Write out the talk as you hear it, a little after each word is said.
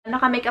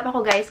Naka-makeup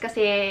ako guys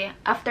kasi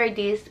after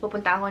this,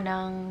 pupunta ako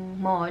ng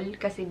mall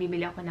kasi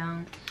bibili ako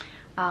ng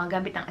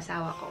gamit ng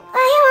asawa ko.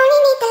 Hey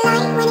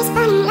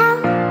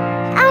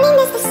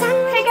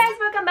guys!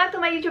 Welcome back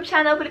to my YouTube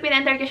channel, Filipina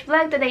and Turkish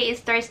Vlog. Today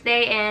is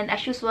Thursday and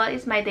as usual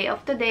is my day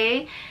off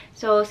today.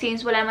 So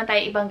since wala naman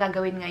tayo ibang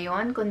gagawin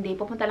ngayon, kundi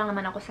pupunta lang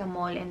naman ako sa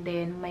mall and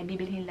then may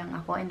bibilhin lang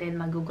ako and then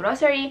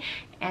mag-grocery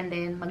and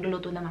then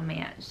magluluto na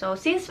mamaya. So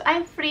since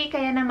I'm free,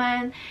 kaya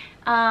naman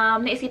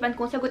naisipan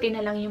kong sagutin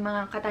na lang yung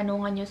mga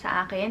katanungan nyo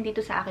sa akin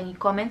dito sa aking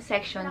comment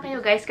section.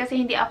 Kayo guys, kasi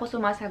hindi ako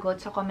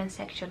sumasagot sa comment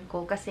section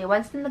ko kasi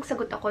once na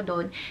nagsagot ako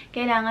doon,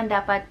 kailangan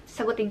dapat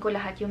sagutin ko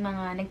lahat yung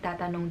mga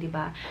nagtatanong,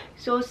 diba?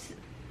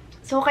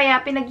 So kaya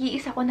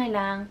pinag-iisa ko na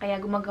lang,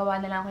 kaya gumagawa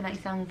na lang ako ng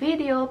isang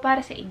video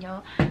para sa inyo,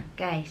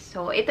 guys.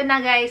 So ito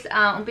na guys,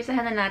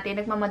 umpisahan na natin.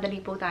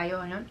 Nagmamadali po tayo,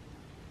 ano?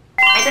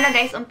 Ito na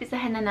guys,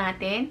 umpisahan na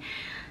natin.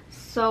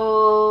 So,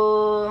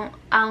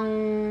 ang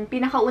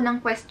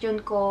pinakaunang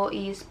question ko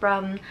is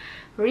from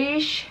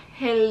Rish.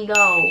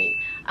 Hello.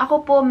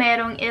 Ako po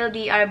merong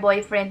LDR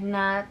boyfriend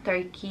na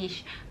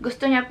Turkish.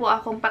 Gusto niya po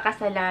akong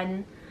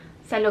pakasalan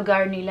sa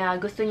lugar nila.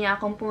 Gusto niya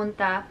akong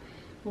pumunta.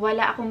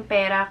 Wala akong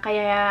pera.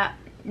 Kaya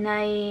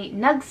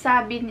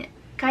nagsabi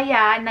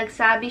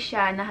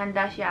siya na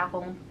handa siya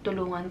akong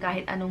tulungan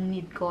kahit anong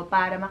need ko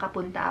para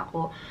makapunta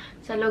ako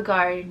sa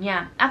lugar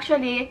niya.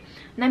 Actually,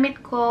 na-meet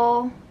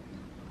ko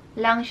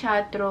lang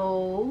siya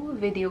through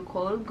video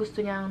call.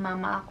 Gusto niya ng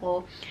mama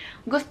ako.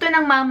 Gusto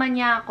ng mama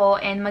niya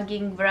ako and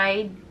maging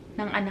bride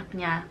ng anak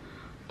niya.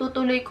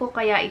 Tutuloy ko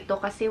kaya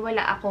ito kasi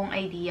wala akong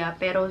idea.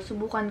 Pero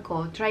subukan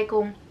ko. Try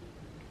kong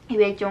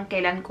i-wait yung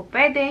kailan ko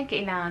pwede,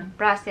 kailangan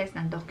process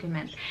ng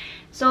document.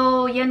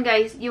 So, yan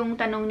guys, yung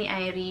tanong ni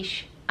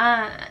Irish.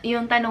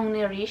 Yung tanong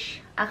ni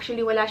Rish.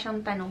 Actually, wala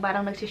siyang tanong.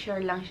 Parang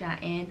nagsishare lang siya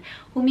and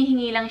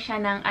humihingi lang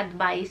siya ng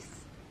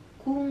advice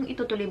kung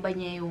itutuloy ba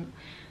niya yung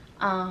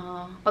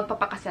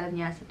pagpapakasal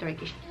niya sa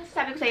Turkish.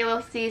 Sabi ko sa iyo,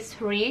 sis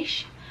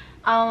Rish,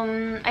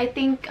 I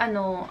think,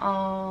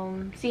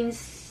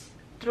 since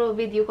through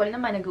video call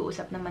naman,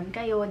 nag-uusap naman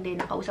kayo, and then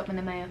nakausap mo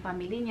naman yung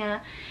family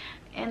niya,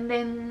 and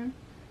then,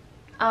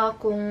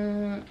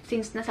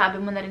 since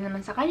nasabi mo na rin naman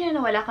sa kanya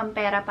na wala kang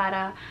pera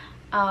para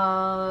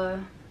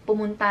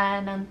pumunta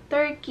ng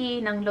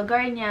Turkey, ng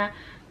lugar niya,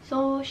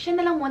 so, siya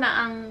na lang muna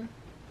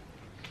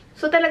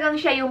So, talagang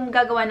siya yung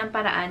gagawa ng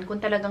paraan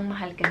kung talagang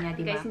mahal ka niya,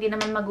 diba? Guys, hindi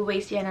naman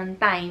mag-waste yan ng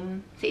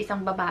time sa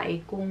isang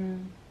babae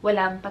kung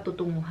walang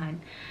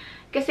patutunguhan.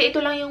 Kasi ito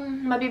lang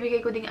yung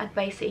mabibigay ko ding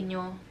advice sa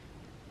inyo,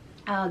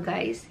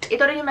 guys.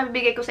 Ito rin yung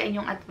mabibigay ko sa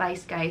inyong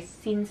advice, guys,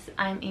 since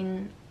I'm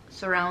in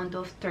surround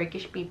of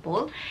Turkish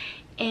people.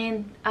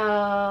 And,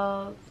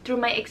 through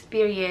my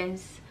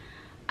experience,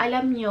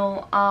 alam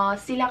nyo,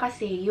 sila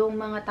kasi yung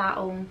mga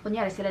taong,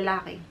 kunyari, sila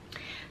lalaki.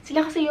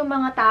 Sila kasi yung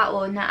mga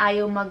tao na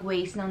ayaw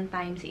mag-waste ng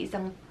time sa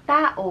isang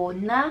tao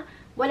na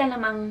wala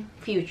namang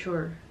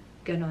future.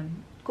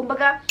 Ganon.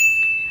 Kumbaga,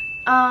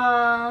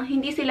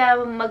 hindi sila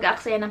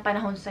mag-aaksaya ng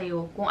panahon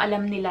sa'yo kung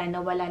alam nila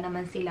na wala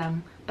naman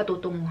silang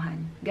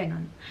patutunguhan.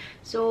 Ganon.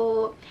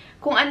 So,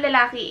 kung ang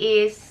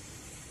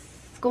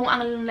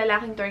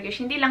lalaking Turkish,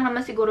 hindi lang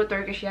naman siguro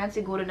Turkish yan,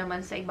 siguro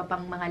naman sa iba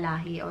pang mga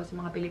lahi o sa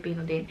mga Pilipino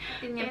din.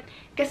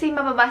 Kasi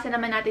mababasa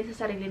naman natin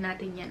sa sarili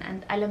natin yan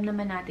and alam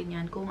naman natin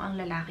yan kung ang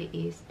lalaki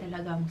is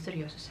talagang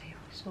seryoso sa'yo.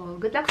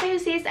 So, good luck sa'yo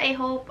sis! I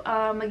hope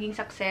maging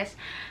success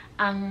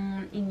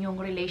ang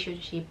inyong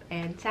relationship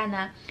and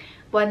sana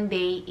one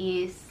day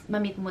is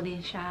ma-meet mo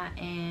din siya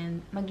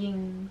and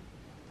maging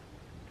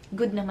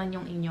good naman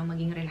yung inyong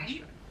maging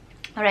relasyon.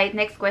 Alright,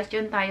 next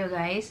question tayo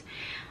guys.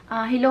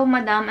 Hello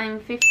madam,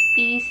 I'm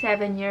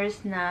 57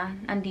 years na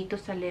andito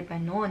sa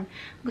Lebanon.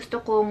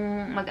 Gusto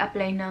kong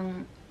mag-apply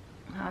ng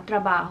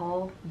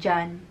trabaho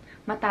dyan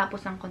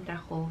matapos ang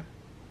kontrakt ko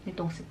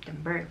nitong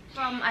September.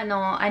 From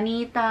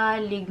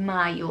Anita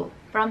Ligmayo.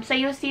 From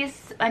sa'yo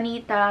sis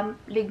Anita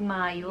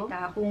Ligmayo.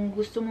 Kung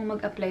gusto mong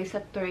mag-apply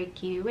sa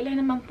Turkey, wala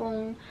naman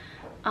pong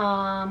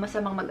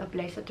masamang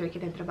mag-apply sa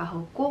Turkey ng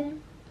trabaho kung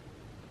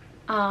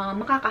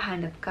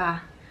makakahanap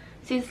ka.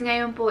 Since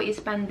ngayon po is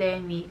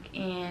pandemic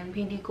and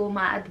hindi ko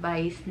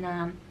ma-advise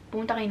na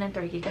pumunta kayo ng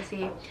Turkey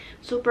kasi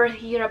super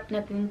hirap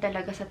na din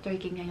talaga sa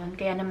Turkey ngayon.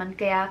 Kaya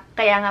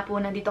nga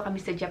po nandito kami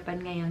sa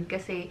Japan ngayon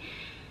kasi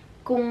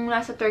kung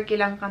nasa Turkey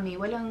lang kami,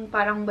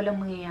 parang walang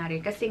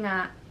mangyayari. Kasi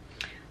nga,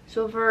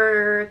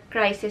 super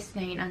crisis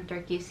ngayon ang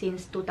Turkey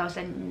since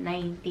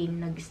 2019.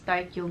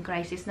 Nag-start yung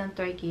crisis ng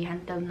Turkey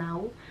until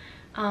now.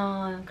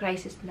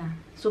 Crisis na.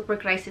 Super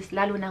crisis.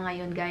 Lalo na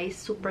ngayon, guys.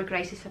 Super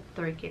crisis sa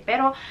Turkey.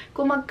 Pero,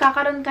 kung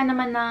magkakaroon ka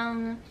naman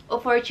ng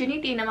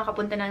opportunity na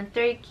makapunta ng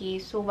Turkey,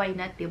 so why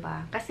not,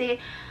 diba? Kasi,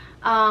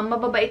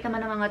 mababait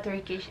naman ang mga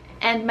Turkish.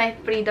 And may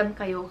freedom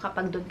kayo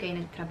kapag doon kayo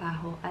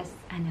nagtrabaho as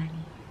a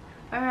nanny.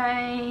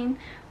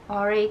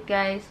 Alright,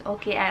 guys.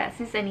 Okay,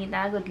 sis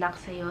Anita, good luck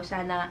sa'yo.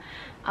 Sana,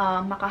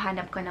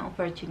 makahanap ka ng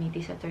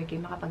opportunity sa Turkey.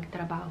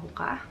 Makapagtrabaho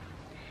ka.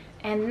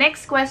 And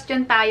next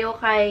question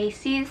tayo kay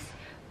sis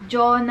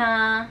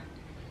Jonah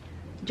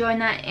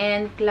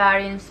and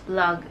Clarence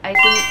vlog. I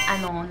think,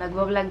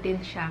 nagwa-vlog din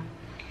siya.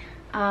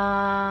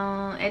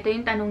 Ito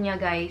yung tanong niya,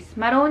 guys.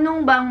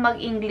 Marunong bang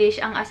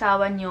mag-English ang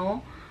asawa nyo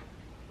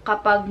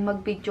kapag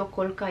mag-video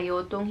call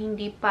kayo tung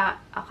hindi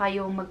pa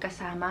kayo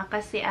magkasama?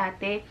 Kasi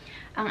ate,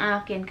 ang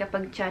akin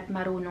kapag chat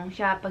marunong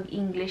siya. Pag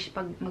English,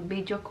 pag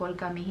mag-video call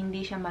kami,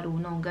 hindi siya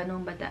marunong.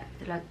 Ganun ba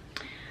talaga?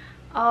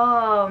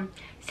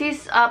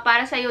 Sis,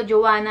 para sa'yo,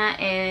 Joanna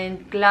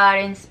and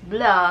Clarence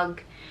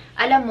Vlog,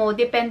 alam mo,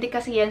 depende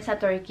kasi yan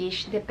sa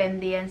Turkish.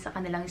 Depende yan sa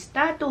kanilang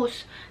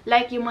status.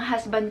 Like, yung mga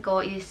husband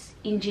ko is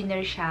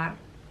engineer siya.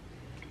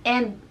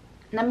 And,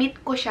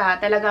 na-meet ko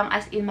siya, talagang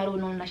as in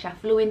marunong na siya.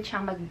 Fluent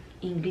siyang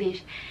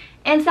mag-English.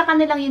 And sa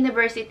kanilang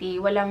university,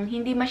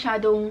 hindi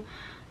masyadong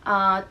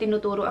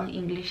tinuturo ang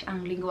English,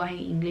 ang lingwaheng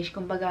English.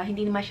 Kumbaga,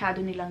 hindi masyado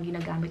nilang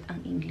ginagamit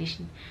ang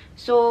English.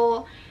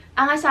 So,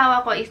 ang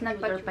asawa ko is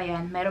nag-tutor pa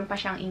yan. Meron pa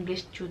siyang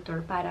English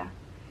tutor para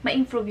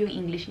ma-improve yung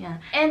English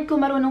niya. And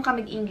kung marunong ka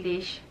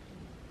mag-English,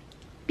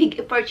 big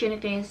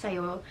opportunity yun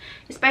sa'yo.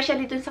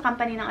 Especially dun sa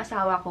company ng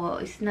asawa ko,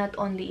 is not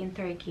only in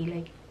Turkey.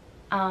 Like,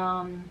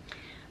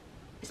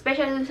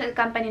 especially dun sa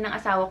company ng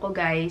asawa ko,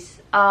 guys,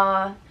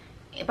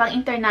 pang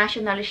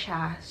international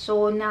siya.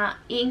 So,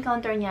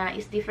 i-encounter niya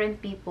is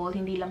different people,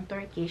 hindi lang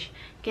Turkish.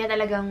 Kaya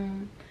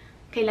talagang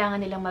kailangan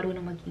nilang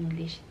marunong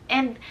mag-English.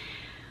 And,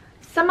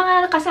 sa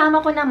mga kasama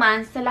ko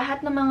naman, sa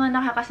lahat ng mga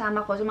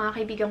nakakasama ko, sa mga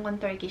kaibigan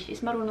kong Turkish,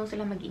 is marunong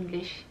sila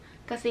mag-English.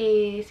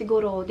 Kasi,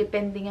 siguro,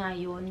 depende nga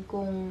yun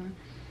kung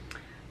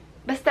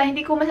basta,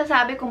 hindi ko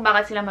masasabi kung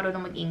bakit sila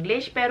marunong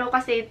mag-English. Pero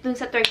kasi, dun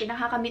sa Turkey,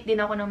 nakakamit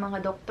din ako ng mga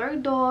doktor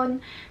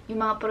doon. Yung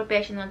mga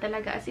professional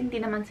talaga. As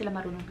hindi naman sila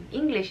marunong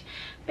mag-English.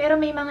 Pero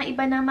may mga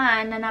iba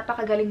naman na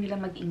napakagaling nila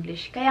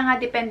mag-English. Kaya nga,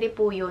 depende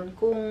po yun.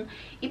 Kung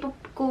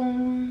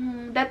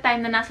that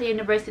time na nasa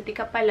university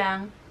ka pa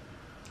lang,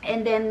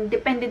 and then,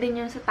 depende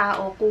din yun sa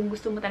tao kung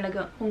gusto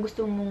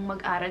mong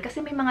mag-aral.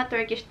 Kasi may mga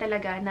Turkish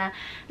talaga na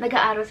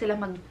nag-aaral sila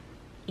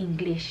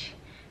mag-English.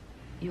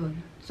 Yun.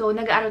 So,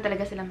 nag-aaral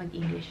talaga sila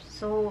mag-English.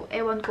 So,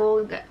 ewan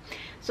ko.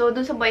 So,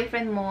 dun sa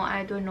boyfriend mo,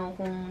 I don't know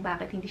kung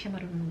bakit hindi siya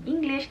marunong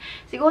mag-English.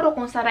 Siguro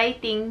kung sa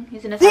writing,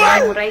 yung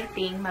sinasabi mo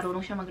writing,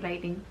 marunong siya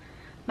mag-writing.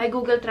 May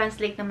Google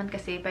Translate naman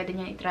kasi, pwede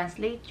niya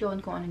i-translate yun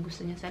kung anong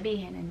gusto niya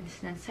sabihin. And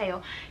this is sa'yo.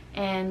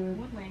 And,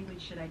 what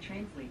language should I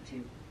translate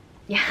to?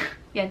 Yeah,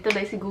 yan,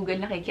 tuloy si Google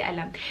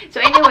nakikialam.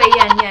 So, anyway,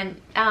 yan.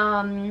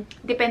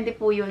 Depende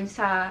po yun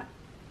sa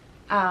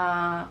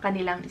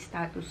kanilang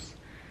status.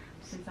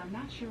 Since I'm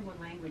not sure what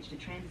language to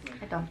translate.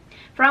 Ito.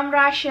 From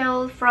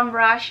Rachel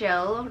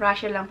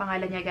lang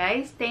pangalan niya,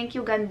 guys. Thank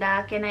you,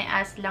 ganda. Can I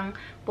ask lang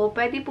po,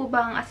 pwede po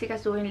bang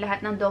asikasuhin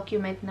lahat ng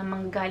document na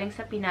manggagaling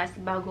sa Pinas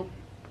bago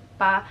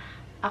pa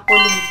ako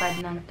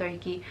lumipad ng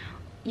Turkey?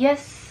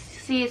 Yes,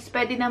 sis,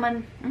 pwede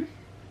naman.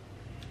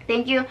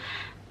 Thank you.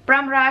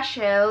 From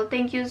Rachel,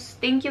 thank you,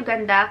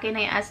 ganda.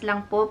 Can I ask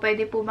lang po,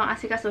 pwede po bang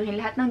asikasuhin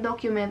lahat ng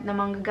document na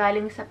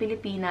manggagaling sa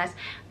Pilipinas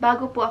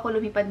bago po ako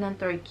lumipad ng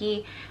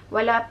Turkey?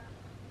 Wala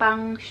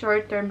pang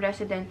short-term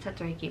resident sa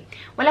Turkey.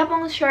 Wala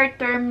pong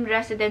short-term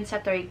resident sa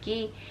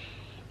Turkey.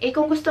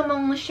 Kung gusto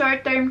mong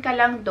short-term ka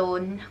lang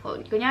doon,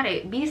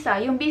 kunyari,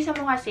 visa. Yung visa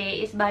mo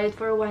kasi is valid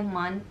for 1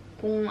 month.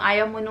 Kung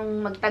ayaw mo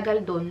nung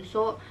magtagal doon,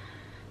 so,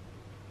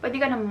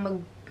 pwede ka naman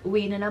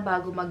mag-uwi na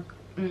bago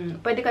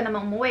pwede ka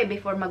namang umuwi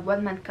before mag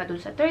 1 month ka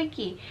dun sa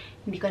Turkey.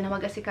 Hindi ka na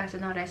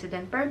mag-asikaso ng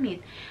resident permit.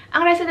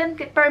 Ang resident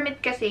permit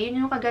kasi,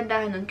 yun yung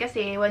kagandahan nun.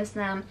 Kasi once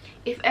na,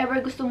 if ever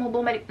gusto mo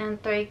bumalik ng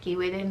Turkey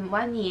within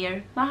 1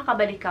 year,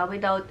 makakabalik ka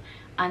without,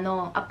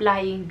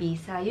 applying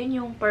visa. Yun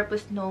yung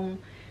purpose nung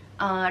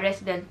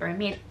resident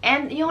permit.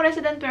 And yung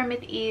resident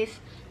permit is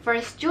for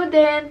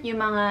student,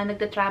 yung mga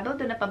nagta-travel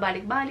doon na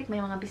pabalik-balik,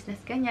 may mga business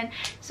ganyan.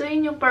 So,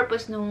 yun yung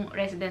purpose nung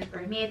resident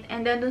permit.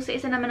 And then, dun sa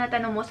isa naman na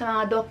tanong mo sa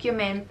mga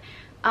document,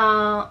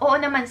 oo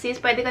naman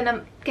sis,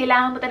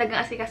 kailangan mo talagang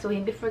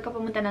asikasuhin before ka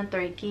pumunta ng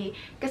Turkey.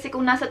 Kasi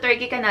kung nasa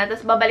Turkey ka na,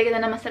 tapos babalik ka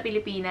na naman sa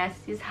Pilipinas,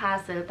 is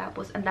hassle,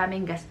 tapos ang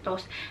daming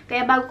gastos.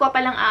 Kaya bago ka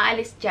palang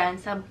aalis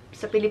dyan sa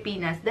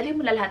Pilipinas, dali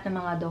mo lahat ng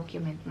mga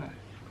document mo.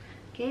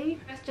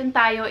 Okay? Question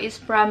tayo is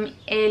from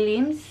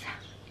Elims,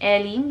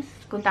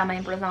 kung tama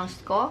yung pronounce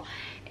ko.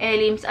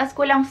 Elims, ask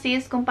ko lang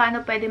sis kung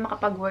paano pwede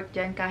makapag-work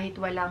dyan kahit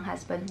walang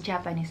husband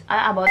Japanese.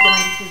 About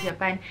naman sa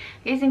Japan.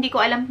 Kasi hindi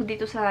ko alam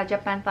dito sa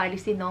Japan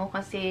policy, no?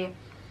 Kasi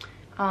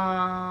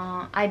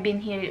I've been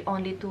here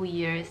only 2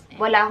 years.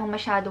 Wala akong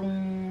masyadong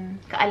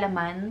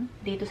kaalaman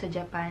dito sa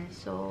Japan.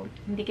 So,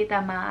 hindi kita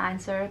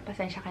ma-answer.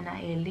 Pasensya ka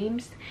na,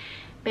 Elims.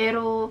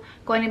 Pero,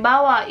 kung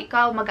halimbawa,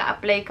 ikaw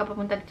mag-a-apply ka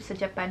papunta dito sa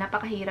Japan,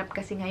 napakahirap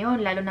kasi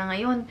ngayon, lalo na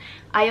ngayon,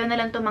 ayaw na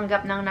lang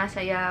tumanggap ng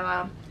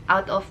nasaya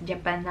out of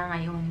Japan na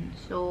ngayon.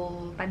 So,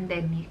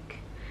 pandemic.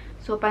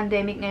 So,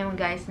 pandemic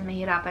ngayon, guys,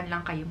 mahirapan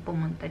lang kayong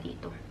pumunta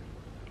dito.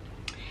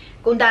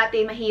 Kung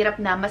dati mahirap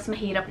na, mas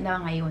mahirap na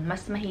ngayon.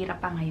 Mas mahirap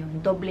pa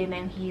ngayon. Doble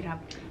na yung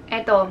hirap.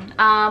 Eto,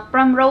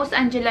 from Rose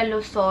Angela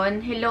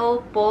Luzon,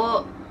 hello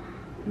po.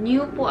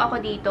 New po ako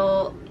dito.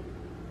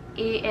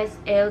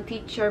 ASL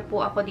teacher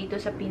po ako dito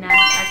sa Pinas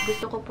at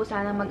gusto ko po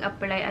sana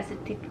mag-apply as a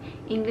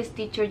English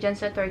teacher dyan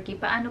sa Turkey.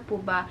 Paano po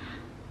ba?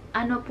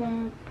 ano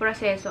pong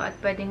proseso at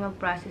pwedeng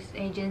mag-process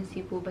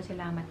agency po ba?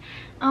 Salamat.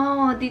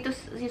 Dito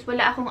sis,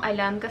 wala akong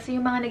alam kasi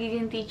yung mga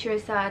nagiging teacher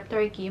sa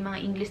Turkey,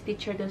 mga English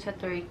teacher dun sa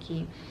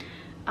Turkey,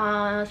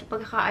 sa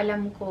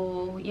pagkakaalam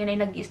ko, yan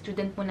ay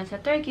nag-student muna sa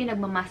Turkey,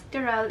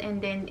 nagma-masteral,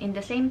 and then in the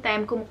same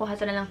time, kumukuha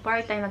sila ng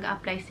part-time,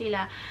 mag-apply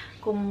sila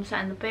kung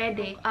saan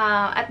pwede.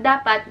 At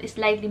dapat,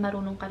 slightly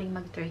marunong ka rin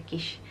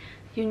mag-Turkish.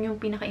 Yun yung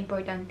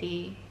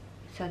pinaka-importante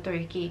sa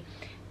Turkey.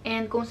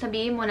 And kung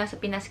sabihin mo, nasa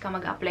Pinas ka,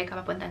 mag-apply ka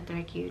papuntang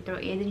Turkey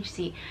through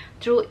agency,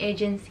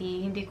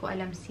 hindi ko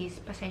alam sis,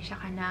 pasensya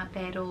ka na,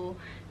 pero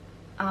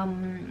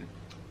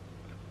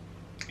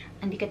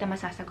hindi kita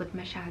masasagot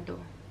masyado.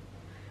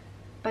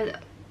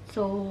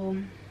 So,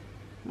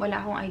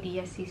 wala akong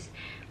idea sis.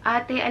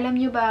 Ate, alam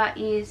nyo ba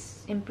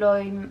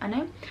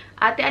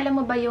Ate, alam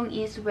mo ba yung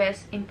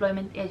East-West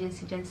Employment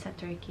Agency dyan sa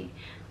Turkey?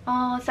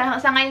 Sa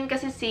ngayon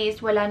kasi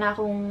sis, wala na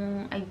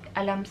akong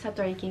alam sa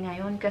Turkey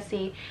ngayon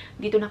kasi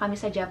dito na kami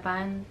sa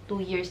Japan,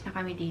 2 years na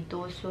kami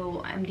dito. So,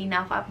 hindi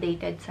na ako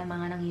updated sa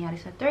mga nangyayari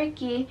sa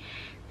Turkey.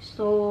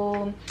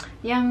 So,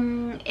 yung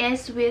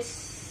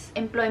East-West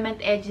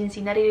Employment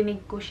Agency,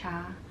 naririnig ko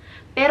siya.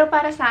 Pero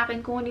para sa akin,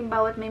 kung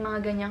halimbawa may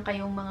mga ganyan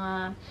kayong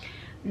mga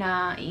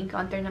na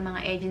encounter na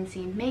mga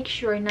agency, make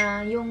sure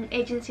na yung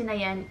agency na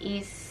yan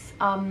is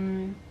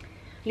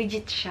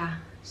legit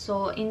siya.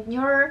 So, in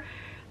your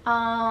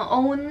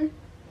own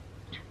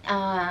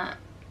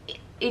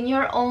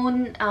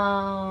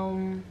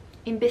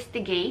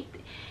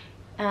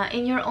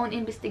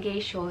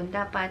investigation,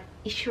 dapat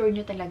i-sure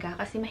nyo talaga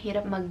kasi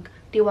mahirap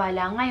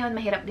magtiwala ngayon,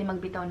 mahirap din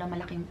magbitaw ng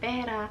malaking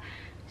pera.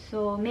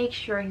 So, make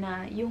sure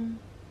na yung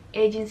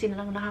agency na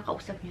lang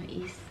nakakausap nyo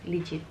is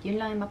legit. Yun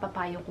lang yung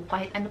mapapayo ko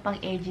kahit ano pang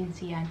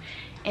agency yan.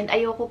 And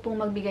ayoko pong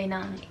magbigay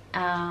ng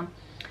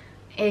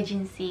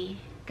agency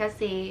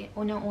kasi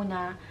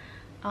unang-una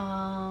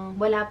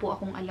wala po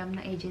akong alam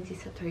na agency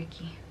sa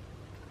Turkey.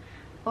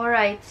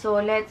 Alright, so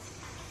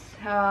let's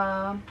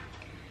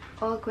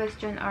all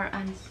questions are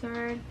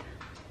answered.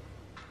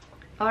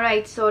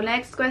 Alright, so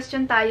next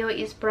question tayo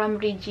is from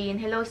Regine.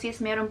 Hello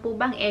sis, meron po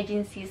bang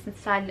agency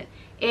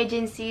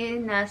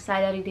na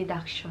salary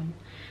deduction?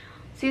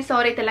 Sis,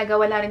 sorry talaga,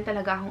 wala rin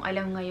talaga akong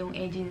alam ngayong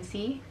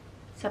agency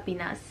sa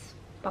Pinas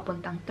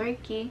papuntang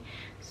Turkey.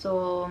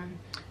 So,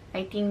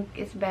 I think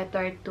it's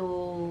better to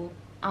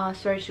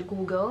search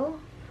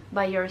Google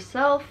by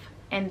yourself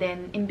and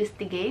then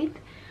investigate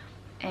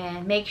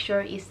and make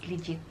sure it's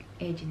legit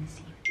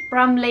agency.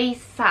 From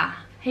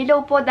Lisa.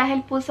 Hello po,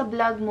 dahil po sa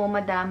vlog mo,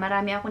 madam,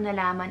 marami ako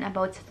nalaman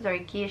about sa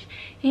Turkish.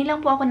 Hindi lang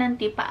po ako ng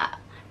tip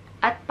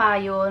at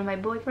payo. My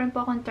boyfriend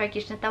po akong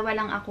Turkish, natawa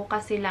lang ako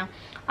kasi lang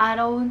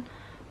araw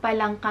pa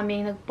lang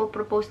kami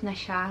nagpo-propose na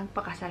siya,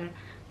 pakasal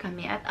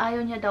kami. At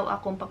ayaw niya daw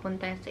akong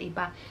papuntahin sa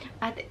iba.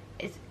 At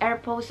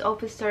air post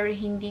officer,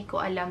 hindi ko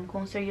alam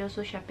kung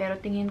seryoso siya. Pero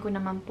tingin ko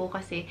naman po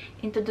kasi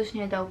introduce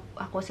niya daw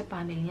ako sa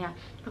family niya.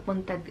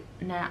 Papunta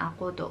na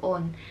ako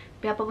doon.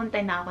 Papunta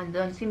na ako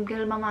doon.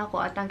 Single mama ako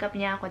at tanggap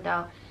niya ako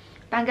daw.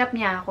 Tanggap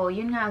niya ako.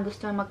 Yun nga ang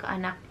gusto na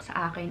magkaanak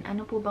sa akin.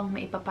 Ano po bang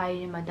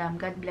maipapayo niyo, madam?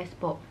 God bless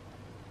po.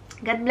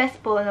 God bless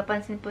po.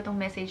 Napansin po itong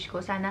message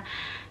ko. Sana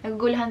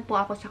nagugulahan po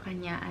ako sa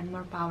kanya and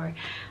more power.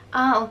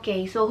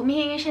 Okay. So,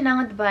 humihingi siya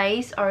ng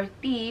advice or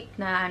tip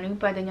na ano yung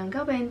pwede niyang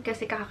gawin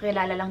kasi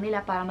kakakilala lang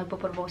nila para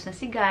magpo-propose na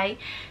si guy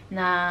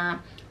na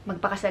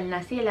magpakasal na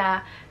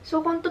sila.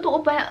 So, kung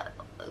totoo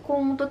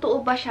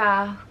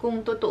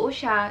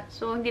siya,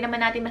 so hindi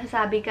naman natin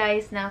masasabi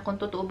guys na kung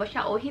totoo ba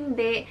siya o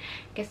hindi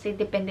kasi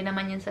depende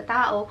naman yun sa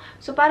tao.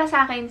 So, para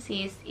sa akin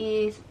sis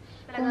is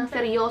talagang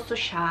seryoso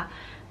siya.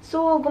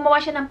 So, gumawa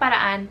siya ng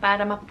paraan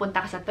para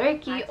mapupunta ka sa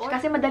Turkey.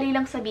 Kasi madali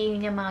lang sabihin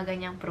niya mga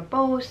ganyang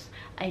propose,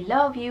 I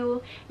love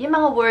you. Yung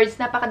mga words,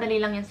 napakadali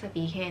lang yung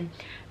sabihin.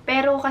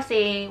 Pero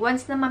kasi,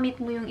 once na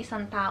ma-meet mo yung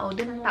isang tao,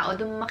 doon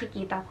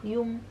makikita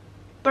yung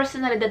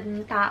personalidad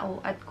ng tao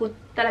at kung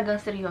talagang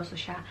seryoso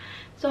siya.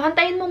 So,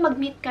 hantayin mo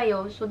mag-meet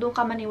kayo. So, doon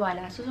ka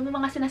maniwala. So, sa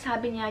mga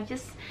sinasabi niya,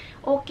 just,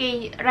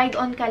 okay, ride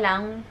on ka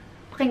lang.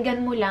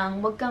 Pakinggan mo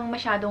lang. Huwag kang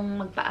masyadong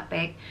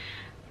magpa-affect.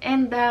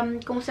 And,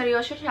 kung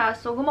seryoso siya,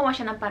 so gumawa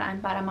siya ng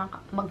paraan para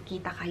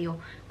magkita kayo.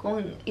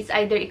 Kung it's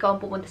either ikaw ang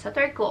pupunta sa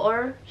Turkey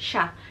or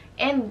siya.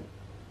 And,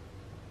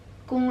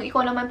 kung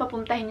ikaw naman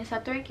papuntahin niya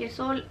sa Turkey,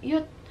 so,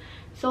 yun.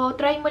 So,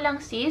 try mo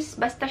lang sis,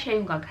 basta siya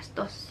yung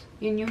gagastos.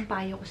 Yun yung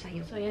payo ko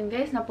sa'yo. So, yan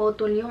guys,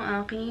 naputol yung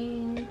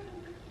aking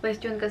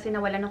question kasi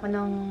nawalan ako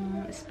ng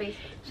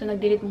space. So,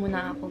 nag-delete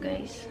muna ako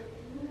guys.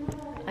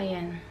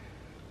 Ayan.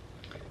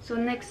 So,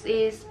 next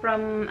is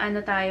from, I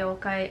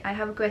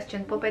have a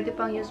question po. Pwede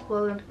pang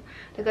useful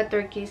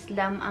taga-Turkey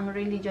Islam ang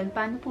religion.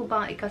 Paano po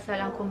ba ang ikasal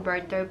ang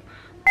converter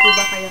po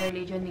ba kayo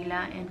religion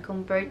nila and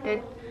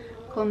converted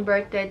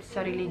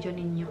sa religion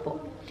ninyo po?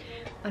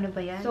 Ano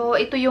ba yan? So,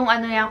 ito yung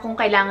kung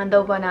kailangan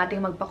daw ba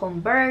nating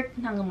magpa-convert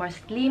ng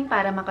Muslim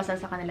para makasal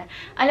sa kanila.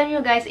 Alam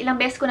nyo guys,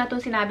 ilang beses ko na itong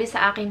sinabi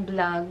sa aking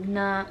vlog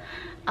na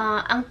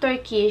ang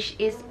Turkish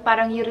is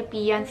parang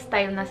European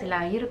style na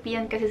sila.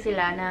 European kasi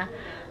sila na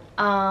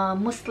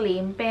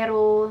Muslim,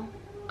 pero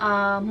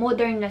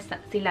modern na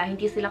sila.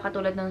 Hindi sila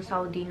katulad ng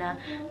Saudi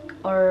na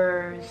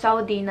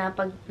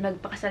pag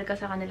nagpakasal ka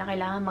sa kanila,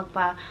 kailangan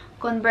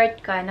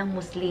magpa-convert ka ng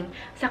Muslim.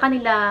 Sa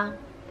kanila,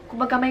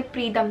 kumbaga may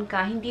freedom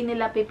ka, hindi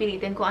nila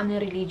pipilitin kung ano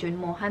yung religion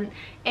mo.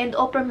 And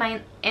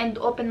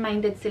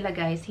open-minded sila,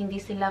 guys. Hindi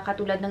sila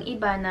katulad ng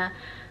iba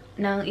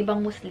ng ibang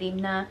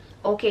Muslim na,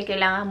 okay,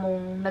 kailangan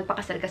mong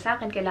nagpakasal ka sa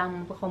akin,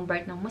 kailangan mong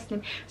convert ng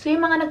Muslim. So,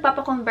 yung mga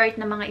nagpapa-convert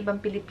na mga ibang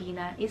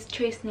Pilipina, is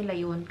choice nila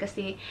yun.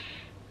 Kasi,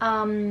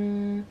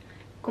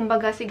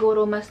 kumbaga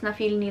siguro mas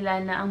na-feel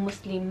nila na ang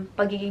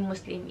pagiging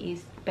Muslim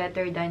is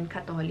better than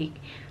Catholic.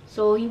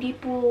 So, hindi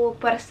po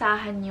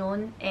parasahan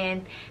yun.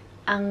 And,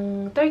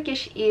 ang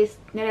Turkish is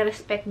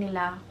nire-respect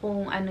nila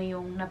kung ano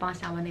yung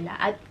napangasawa nila.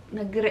 At,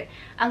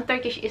 ang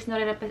Turkish is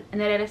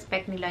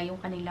nire-respect nila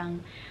yung kanilang,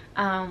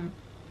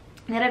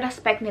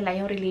 nire-respect nila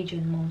yung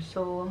religion mo.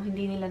 So,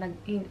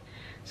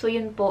 so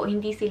yun po,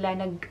 hindi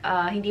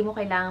mo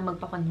kailangan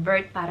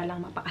magpa-convert para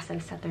lang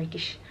mapakasal sa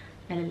Turkish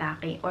na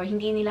lalaki. Or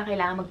hindi nila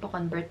kailangan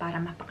magpa-convert para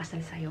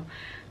mapakasal sa'yo.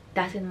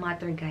 Doesn't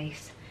matter,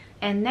 guys.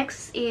 And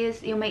next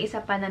is, yung may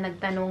isa pa na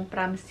nagtanong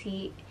from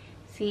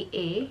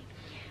CA.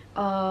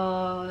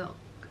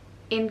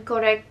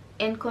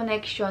 In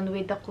connection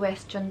with the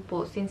question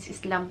po, since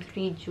Islam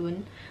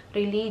religion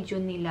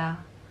nila,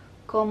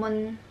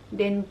 common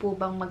din po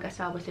bang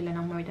mag-asawa sila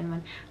ng more than one?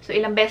 So,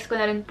 ilang beses ko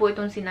na rin po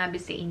itong sinabi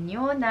sa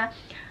inyo na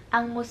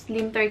ang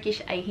Muslim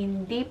Turkish ay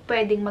hindi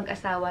pwedeng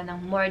mag-asawa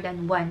ng more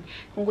than one.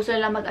 Kung gusto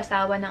nilang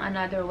mag-asawa ng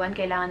another one,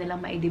 kailangan nilang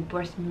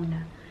ma-divorce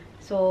muna.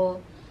 So,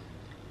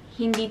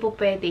 hindi po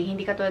pwede.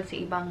 Hindi katulad sa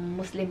ibang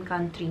Muslim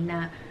country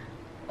na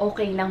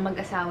okay lang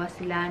mag-asawa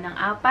sila ng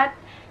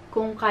 4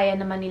 kung kaya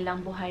naman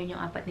nilang buhayin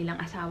yung 4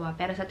 nilang asawa.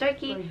 Pero sa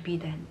Turkey,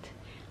 forbidden.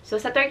 So,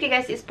 sa Turkey,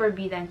 guys, is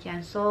forbidden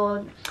yan.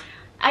 So,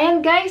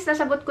 ayan guys,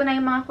 nasagot ko na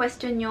yung mga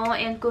question nyo.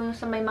 And kung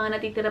sa may mga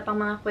natitira pang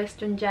mga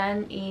question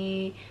dyan,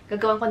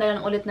 gagawin ko na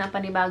lang ulit na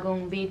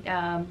panibagong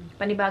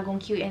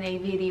Q&A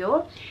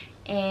video.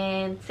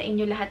 And sa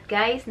inyo lahat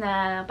guys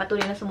na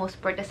patuloy na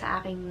sumusuporta sa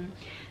aking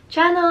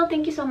channel.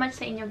 Thank you so much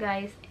sa inyo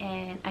guys.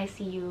 And I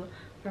see you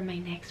for my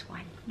next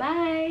one.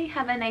 Bye!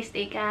 Have a nice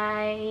day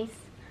guys!